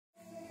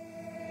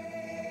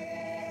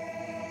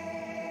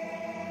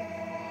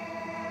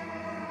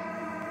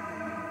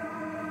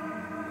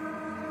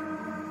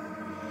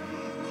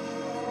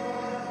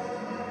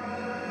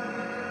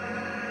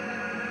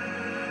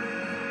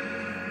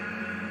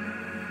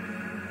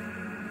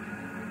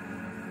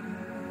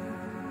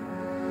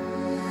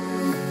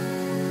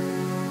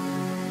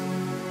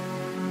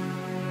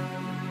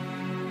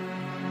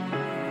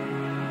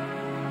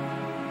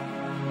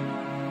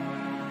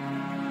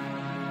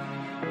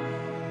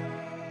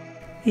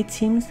It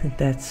seems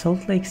that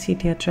Salt Lake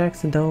City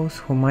attracts those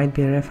who might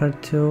be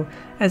referred to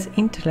as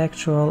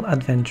intellectual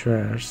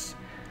adventurers,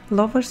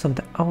 lovers of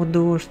the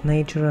outdoors,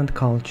 nature and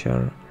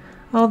culture.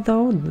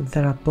 Although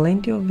there are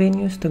plenty of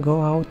venues to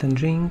go out and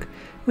drink,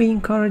 we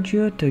encourage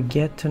you to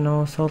get to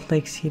know Salt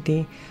Lake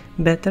City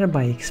better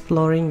by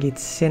exploring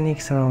its scenic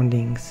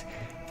surroundings,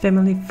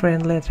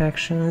 family-friendly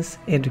attractions,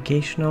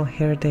 educational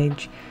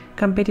heritage,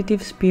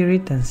 competitive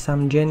spirit and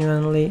some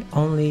genuinely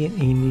only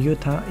in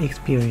Utah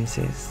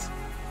experiences.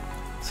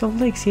 Salt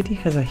Lake City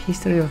has a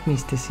history of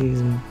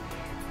mysticism.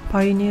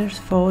 Pioneers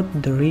thought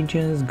the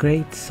region's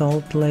Great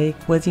Salt Lake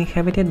was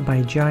inhabited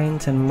by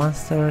giants and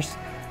monsters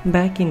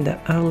back in the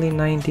early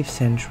 19th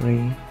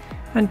century,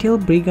 until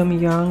Brigham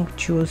Young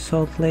chose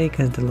Salt Lake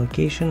as the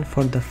location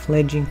for the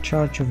fledgling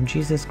Church of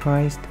Jesus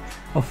Christ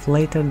of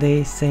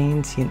Latter-day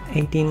Saints in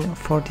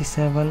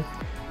 1847.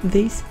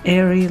 This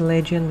eerie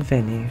legend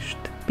vanished.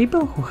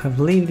 People who have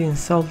lived in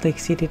Salt Lake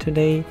City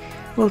today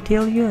will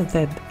tell you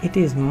that it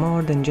is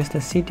more than just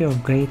a city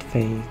of great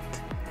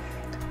faith.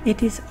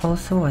 It is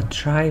also a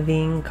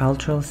thriving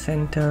cultural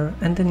center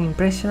and an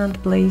impressive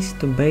place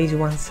to base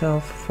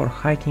oneself for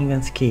hiking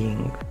and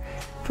skiing.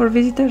 For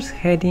visitors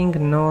heading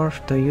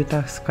north to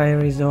Utah ski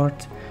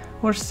resorts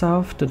or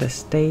south to the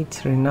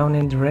state's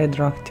renowned Red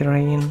Rock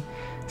terrain,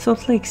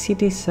 Salt Lake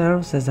City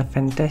serves as a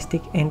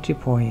fantastic entry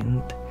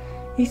point.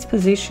 Its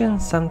position,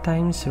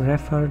 sometimes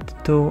referred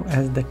to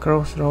as the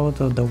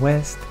crossroads of the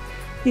West,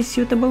 is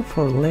suitable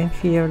for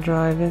lengthier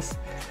drives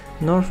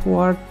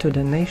northward to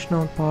the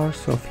national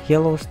parks of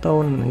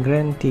Yellowstone and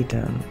Grand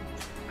Teton.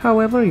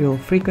 However, you'll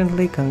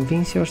frequently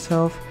convince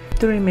yourself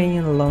to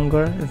remain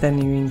longer than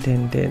you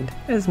intended,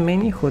 as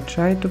many who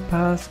try to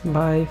pass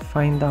by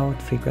find out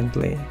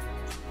frequently.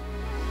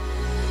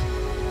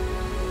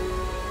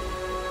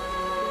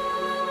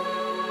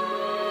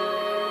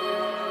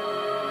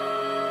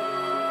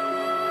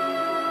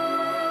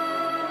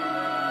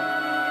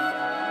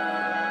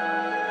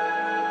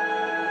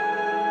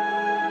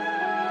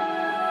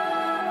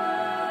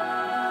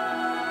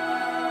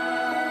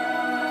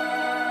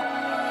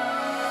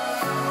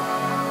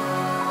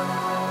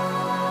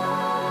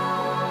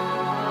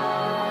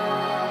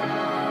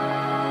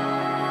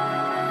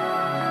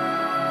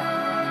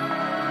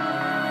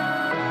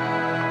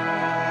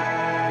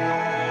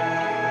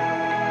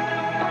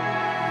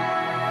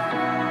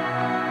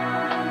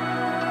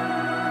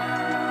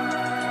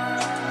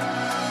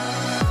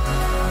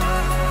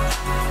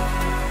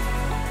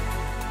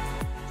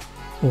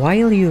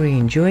 While you're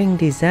enjoying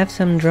these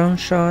awesome drone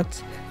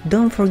shots,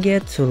 don't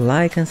forget to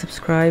like and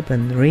subscribe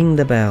and ring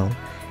the bell.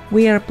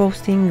 We are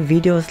posting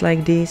videos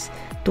like this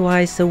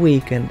twice a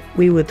week and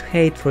we would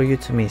hate for you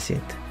to miss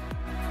it.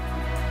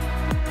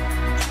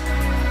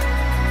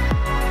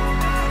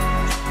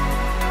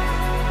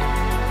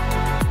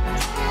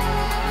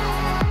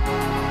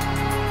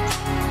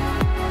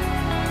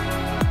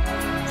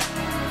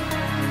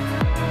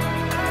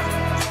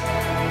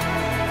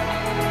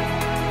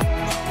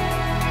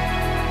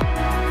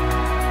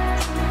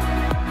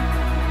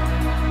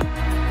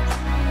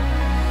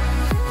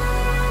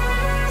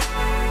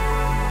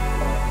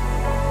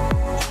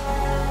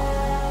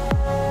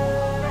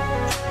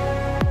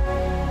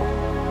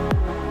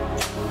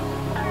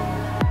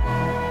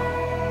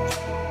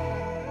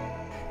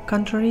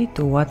 Contrary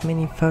to what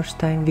many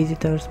first-time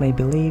visitors may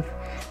believe,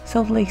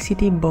 Salt Lake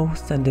City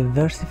boasts a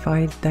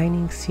diversified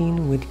dining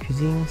scene with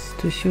cuisines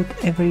to suit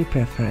every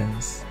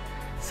preference.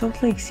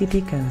 Salt Lake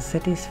City can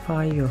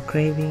satisfy your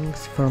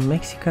cravings for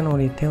Mexican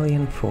or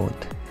Italian food.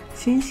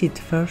 Since it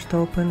first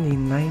opened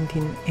in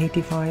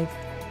 1985,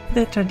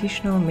 the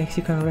traditional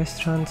Mexican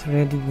restaurant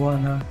Red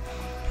Iguana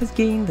has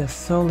gained a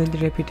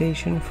solid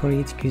reputation for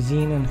its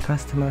cuisine and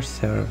customer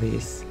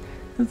service.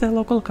 The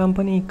local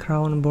company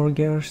Crown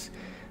Burgers,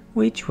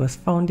 which was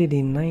founded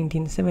in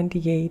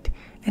 1978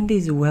 and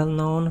is well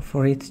known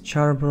for its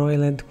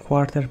charbroiled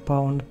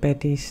quarter-pound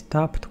patties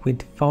topped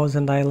with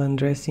Thousand Island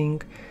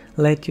dressing,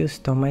 lettuce,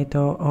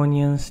 tomato,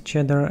 onions,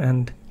 cheddar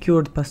and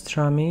cured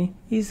pastrami,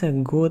 is a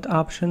good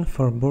option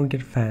for burger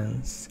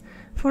fans.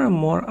 For a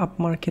more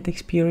upmarket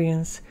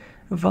experience,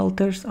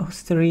 Walter's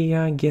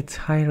Osteria gets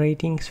high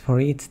ratings for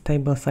its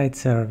tableside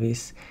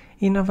service,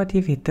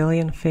 innovative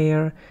Italian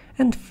fare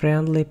and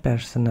friendly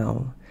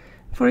personnel.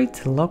 For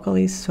its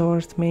locally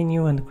sourced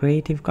menu and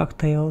creative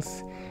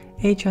cocktails,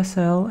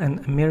 HSL, an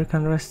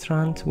American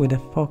restaurant with a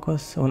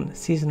focus on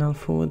seasonal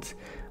foods,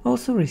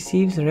 also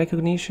receives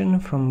recognition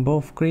from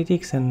both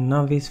critics and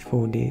novice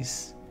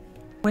foodies.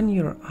 When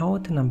you're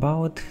out and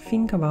about,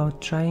 think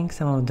about trying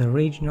some of the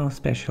regional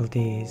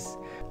specialties.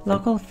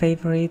 Local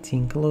favorites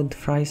include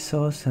fry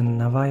sauce and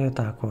Navajo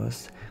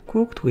tacos,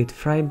 cooked with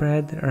fry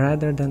bread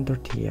rather than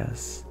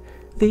tortillas.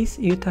 This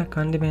Utah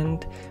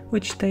condiment,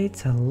 which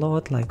tastes a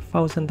lot like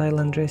Thousand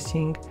Island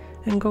dressing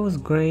and goes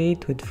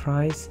great with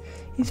fries,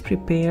 is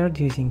prepared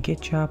using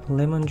ketchup,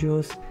 lemon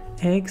juice,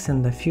 eggs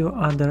and a few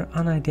other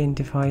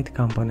unidentified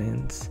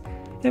components.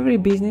 Every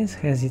business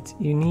has its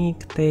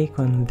unique take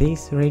on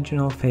these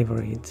regional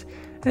favorites,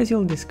 as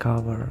you'll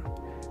discover.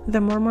 The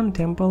Mormon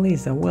Temple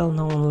is a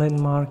well-known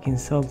landmark in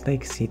Salt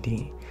Lake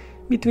City.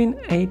 Between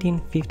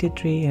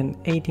 1853 and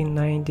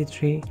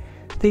 1893,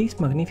 this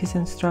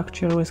magnificent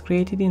structure was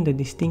created in the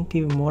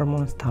distinctive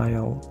Mormon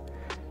style.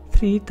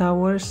 3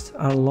 towers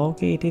are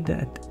located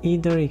at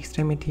either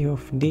extremity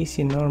of this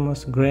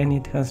enormous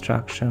granite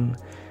construction,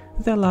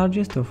 the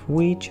largest of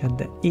which at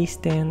the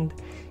east end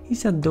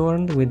is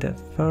adorned with a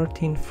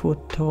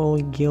 13-foot-tall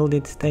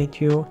gilded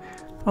statue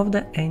of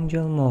the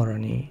angel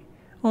Moroni.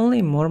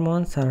 Only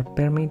Mormons are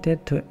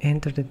permitted to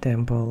enter the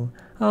temple,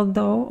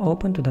 although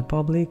open to the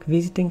public.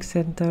 Visiting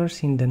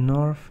centers in the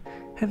north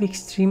have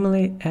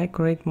extremely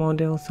accurate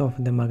models of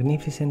the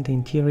magnificent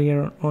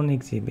interior on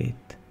exhibit.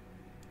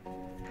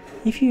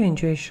 If you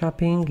enjoy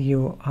shopping,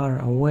 you are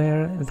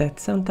aware that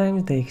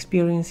sometimes the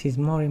experience is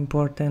more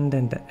important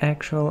than the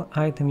actual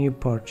item you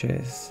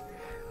purchase.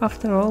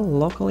 After all,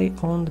 locally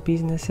owned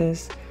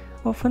businesses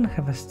often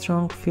have a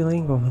strong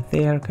feeling of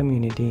their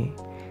community.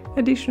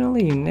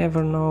 Additionally, you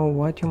never know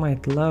what you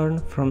might learn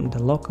from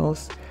the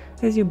locals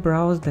as you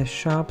browse the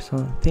shops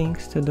on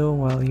things to do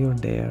while you're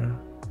there.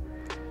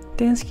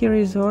 10 ski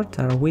resorts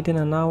are within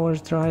an hour's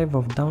drive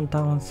of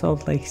downtown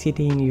Salt Lake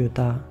City in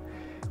Utah,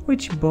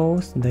 which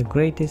boasts the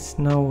greatest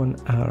snow on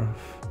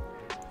Earth.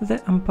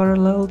 The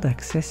unparalleled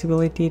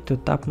accessibility to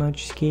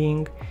top-notch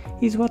skiing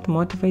is what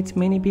motivates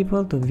many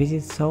people to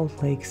visit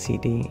Salt Lake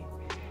City.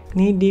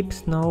 Knee-deep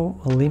snow,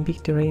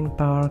 Olympic terrain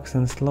parks,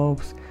 and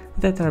slopes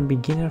that are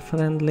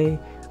beginner-friendly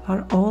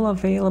are all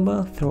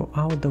available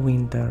throughout the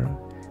winter.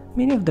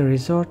 Many of the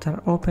resorts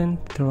are open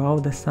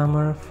throughout the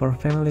summer for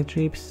family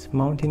trips,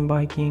 mountain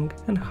biking,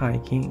 and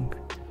hiking.